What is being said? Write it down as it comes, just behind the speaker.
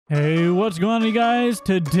Hey, what's going on, you guys?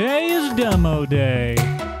 Today is demo day.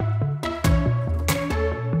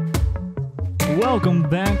 Welcome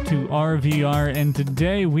back to RVR, and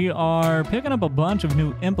today we are picking up a bunch of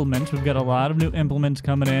new implements. We've got a lot of new implements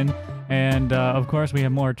coming in, and of course we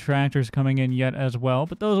have more tractors coming in yet as well,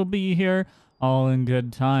 but those will be here all in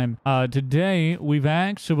good time. Today we've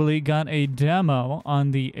actually got a demo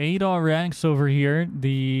on the 8RX over here.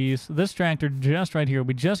 This tractor just right here.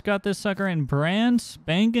 We just got this sucker in brand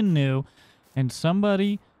spanking new, and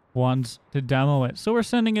somebody wants to demo it. So we're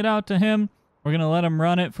sending it out to him. We're gonna let him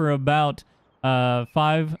run it for about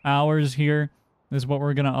 5 hours here is what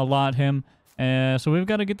we're gonna allot him. So we've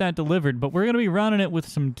got to get that delivered, but we're gonna be running it with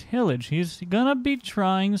some tillage. He's gonna be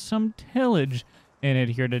trying some tillage in it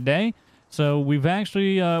here today. So we've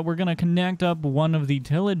actually, we're going to connect up one of the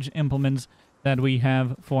tillage implements that we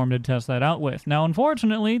have formed to test that out with. Now,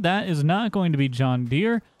 unfortunately, that is not going to be John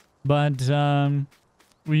Deere, but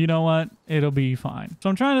you know what? It'll be fine. So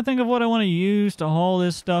I'm trying to think of what I want to use to haul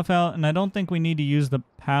this stuff out, and I don't think we need to use the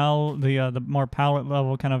more pallet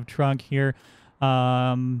level kind of truck here.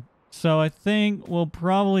 So I think we'll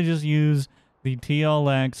probably just use the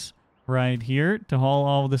TLX right here to haul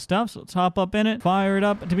all of the stuff. So let's hop up in it, fire it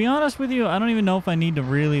up. To be honest with you, I don't even know if I need to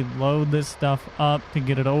really load this stuff up to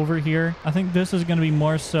get it over here. I think this is going to be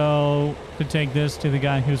more so to take this to the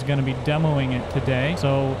guy who's going to be demoing it today.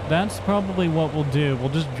 So that's probably what we'll do. We'll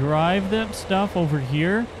just drive that stuff over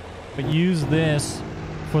here, but use this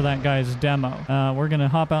for that guy's demo. We're going to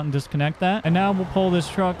hop out and disconnect that. And now we'll pull this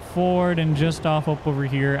truck forward and just off up over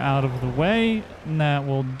here out of the way. And that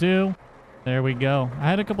will do. There we go. I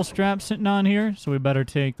had a couple straps sitting on here, so we better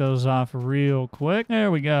take those off real quick. There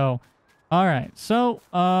we go. All right, so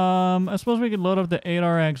I suppose we could load up the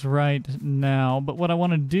 8RX right now, but what I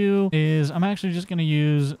want to do is I'm actually just going to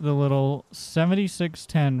use the little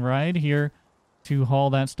 7610 right here to haul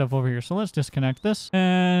that stuff over here. So let's disconnect this,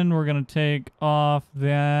 and we're going to take off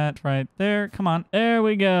that right there. Come on. There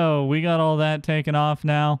we go. We got all that taken off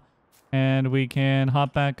now, and we can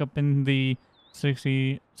hop back up in the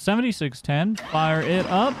 7610, fire it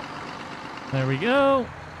up. There we go.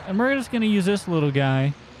 And we're just going to use this little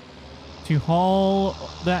guy to haul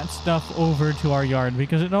that stuff over to our yard,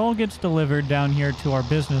 because it all gets delivered down here to our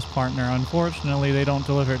business partner. Unfortunately, they don't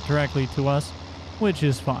deliver it directly to us, which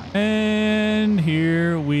is fine. And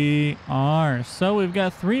here we are. So we've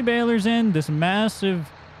got 3 balers in, this massive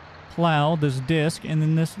plow, this disc, and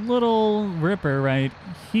then this little ripper right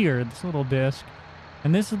here, this little disc.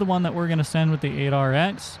 And this is the one that we're going to send with the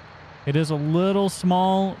 8RX. It is a little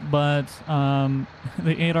small, but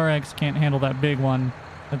the 8RX can't handle that big one.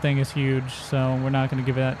 That thing is huge, so we're not going to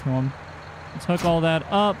give that to him. Let's hook all that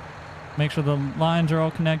up. Make sure the lines are all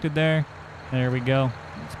connected there. There we go.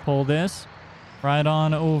 Let's pull this right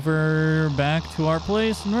on over back to our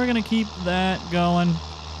place, and we're going to keep that going.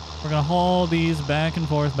 We're going to haul these back and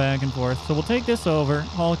forth, back and forth. So we'll take this over,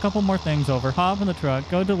 haul a couple more things over, hop in the truck,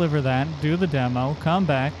 go deliver that, do the demo, come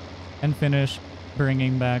back, and finish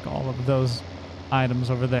bringing back all of those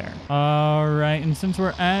items over there. All right, and since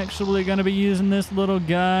we're actually going to be using this little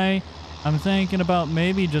guy, I'm thinking about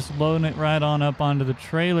maybe just loading it right on up onto the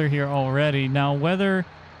trailer here already. Now, whether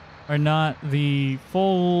or not the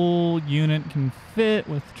full unit can fit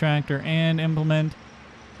with tractor and implement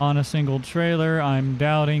on a single trailer, I'm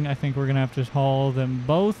doubting. I think we're going to have to haul them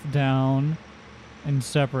both down in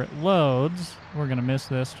separate loads. We're going to miss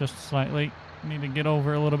this just slightly. Need to get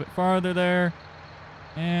over a little bit farther there.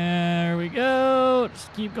 And there we go.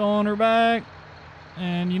 Just keep going her back.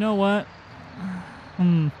 And you know what?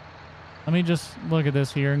 Let me just look at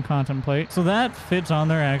this here and contemplate. So that fits on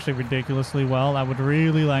there actually ridiculously well. I would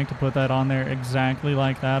really like to put that on there exactly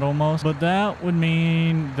like that almost. But that would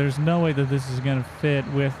mean there's no way that this is going to fit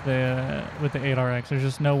with the 8RX. There's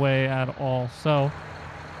just no way at all. So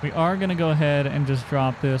we are going to go ahead and just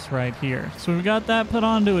drop this right here. So we've got that put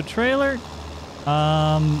onto a trailer.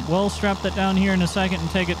 We'll strap that down here in a second and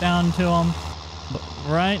take it down to them. But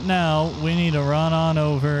right now, we need to run on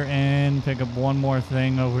over and pick up one more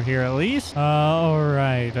thing over here at least.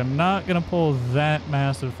 Alright, I'm not going to pull that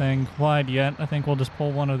massive thing quite yet. I think we'll just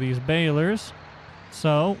pull one of these balers.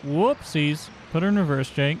 So, whoopsies. Put her in reverse,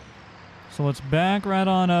 Jake. So let's back right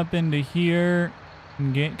on up into here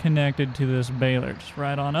and get connected to this baler. Just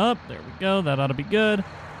right on up. There we go. That ought to be good.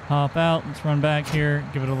 Hop out. Let's run back here.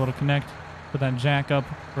 Give it a little connect. Put that jack up.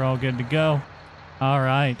 We're all good to go.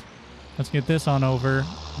 Alright. Let's get this on over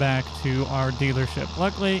back to our dealership.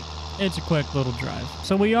 Luckily, it's a quick little drive.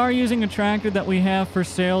 So we are using a tractor that we have for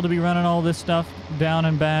sale to be running all this stuff down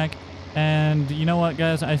and back. And you know what,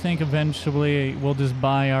 guys? I think eventually we'll just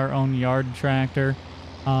buy our own yard tractor.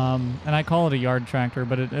 And I call it a yard tractor,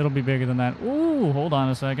 but it'll be bigger than that. Ooh, hold on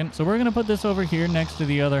a second. So we're going to put this over here next to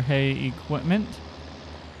the other hay equipment.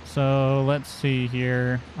 So let's see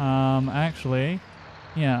here. Actually,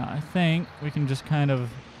 yeah, I think we can just kind of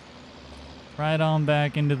right on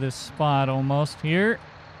back into this spot almost here.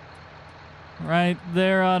 Right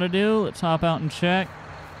there ought to do. Let's hop out and check.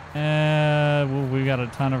 We got a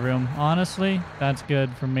ton of room. Honestly, that's good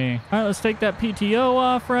for me. All right, let's take that PTO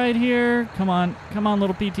off right here. Come on,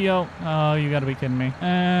 little PTO. Oh, you gotta be kidding me.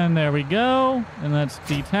 And there we go. And let's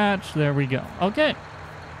detach. There we go. Okay.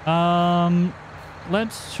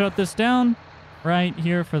 Let's shut this down right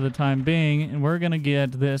here for the time being. And we're gonna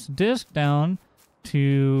get this disk down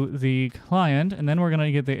to the client. And then we're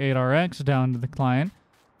gonna get the 8RX down to the client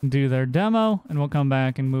and do their demo. And we'll come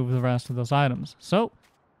back and move the rest of those items. So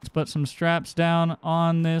let's put some straps down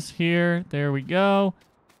on this here. There we go.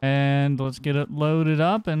 And let's get it loaded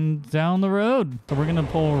up and down the road. So we're going to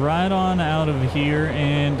pull right on out of here.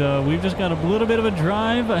 And we've just got a little bit of a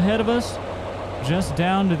drive ahead of us. Just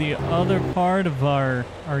down to the other part of our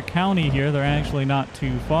county here. They're actually not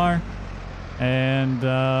too far. And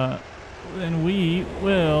then we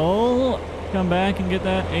will come back and get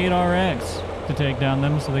that 8RX to take down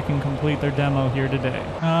them so they can complete their demo here today.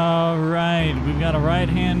 All right, we've got a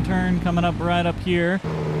right-hand turn coming up right up here.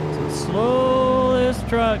 So slow this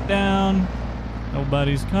truck down.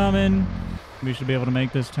 Nobody's coming. We should be able to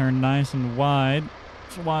make this turn nice and wide.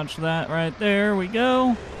 Let's watch that right there. We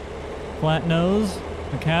go. Flat nose,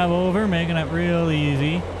 the cab over, making it real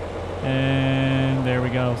easy. And there we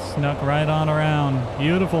go. Snuck right on around.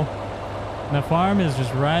 Beautiful. The farm is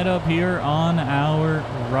just right up here on our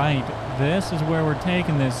right. This is where we're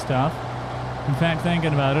taking this stuff. In fact,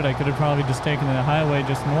 thinking about it, I could have probably just taken the highway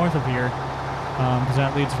just north of here, because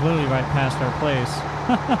that leads literally right past our place.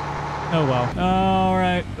 Oh well. All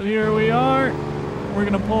right, here we are. We're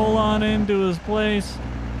gonna pull on into his place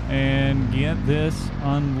and get this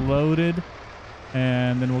unloaded,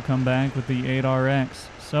 and then we'll come back with the 8RX.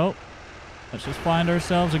 So let's just find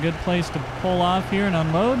ourselves a good place to pull off here and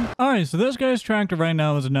unload. All right, so this guy's tractor right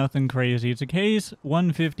now is nothing crazy. It's a Case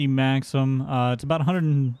 150 Maxim. It's about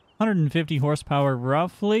 150 horsepower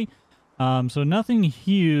roughly. So nothing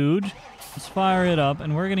huge. Let's fire it up,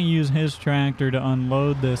 and we're going to use his tractor to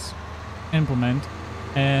unload this implement.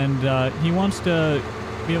 And he wants to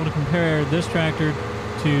be able to compare this tractor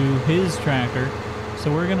to his tractor.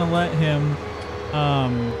 So we're going to let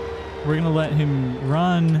him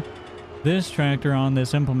run this tractor on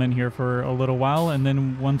this implement here for a little while, and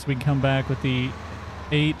then once we come back with the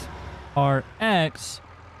 8RX,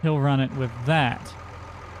 he'll run it with that.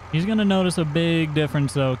 He's going to notice a big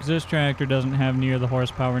difference though, because this tractor doesn't have near the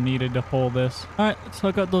horsepower needed to hold this. All right, let's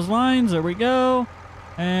hook up those lines. There we go.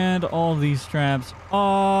 And all these straps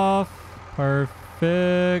off.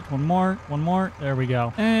 Perfect. One more. There we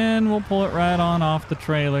go. And we'll pull it right on off the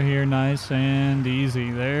trailer here, nice and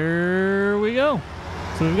easy. There we go.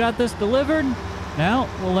 So we've got this delivered. Now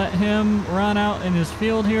we'll let him run out in his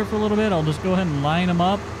field here for a little bit. I'll just go ahead and line him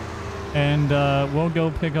up, and we'll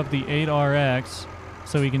go pick up the 8RX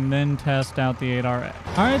so we can then test out the 8RX.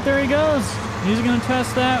 All right, there he goes. He's going to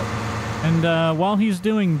test that. And while he's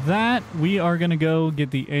doing that, we are going to go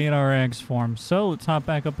get the 8RX for him. So let's hop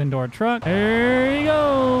back up into our truck. There he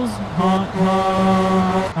goes. Honk,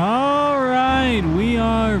 honk. All right, we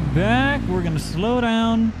are back. We're going to slow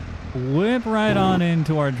down, whip right on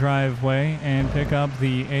into our driveway, and pick up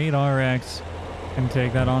the 8RX and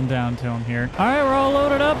take that on down to him here. All right, we're all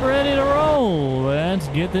loaded up, ready to roll. Let's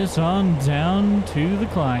get this on down to the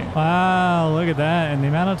client. Wow, look at that. And the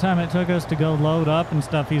amount of time it took us to go load up and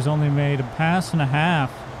stuff, he's only made a pass and a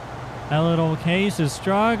half. That little Case is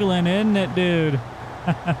struggling, isn't it, dude?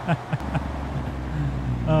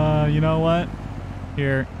 You know what?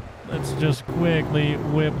 Here, let's just quickly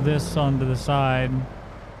whip this onto the side.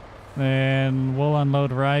 And we'll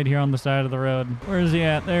unload right here on the side of the road. Where is he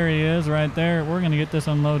at? There he is, right there. We're going to get this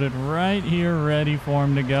unloaded right here, ready for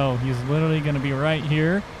him to go. He's literally going to be right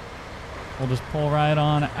here. We'll just pull right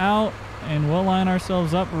on out, and we'll line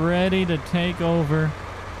ourselves up ready to take over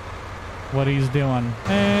what he's doing.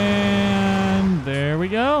 And there we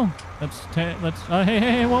go.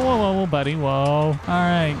 Hey, whoa, buddy, whoa. All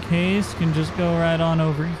right, Case can just go right on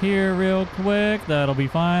over here real quick. That'll be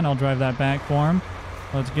fine. I'll drive that back for him.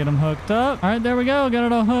 Let's get them hooked up. All right, there we go. Got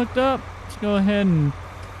it all hooked up. Let's go ahead and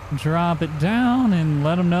drop it down and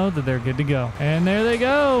let them know that they're good to go. And there they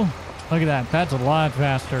go. Look at that. That's a lot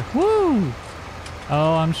faster. Woo!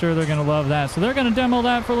 Oh, I'm sure they're going to love that. So they're going to demo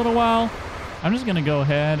that for a little while. I'm just going to go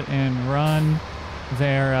ahead and run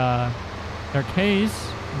their Case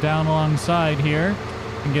down alongside here.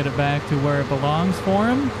 and get it back to where it belongs for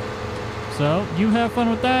him. So you have fun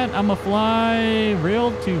with that. I'm gonna fly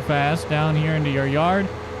real too fast down here into your yard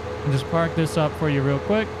and just park this up for you real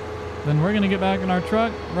quick. Then we're gonna get back in our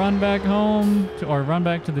truck, run back home or run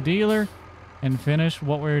back to the dealer and finish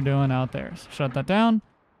what we're doing out there. So shut that down.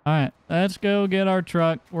 All right, let's go get our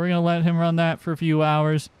truck. We're gonna let him run that for a few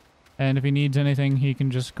hours. And if he needs anything, he can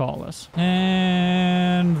just call us.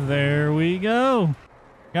 And there we go.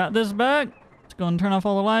 Got this back. Let's go and turn off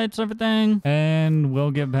all the lights, everything. And we'll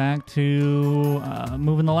get back to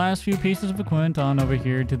moving the last few pieces of equipment on over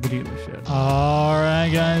here to the dealership. All right,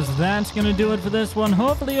 guys, that's going to do it for this one.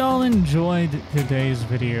 Hopefully you all enjoyed today's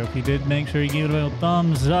video. If you did, make sure you give it a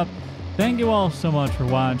thumbs up. Thank you all so much for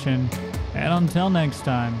watching. And until next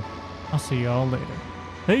time, I'll see you all later.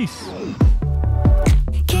 Peace.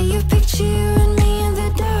 Can you picture you and me in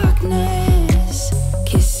the darkness?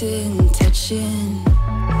 Kissing, touching.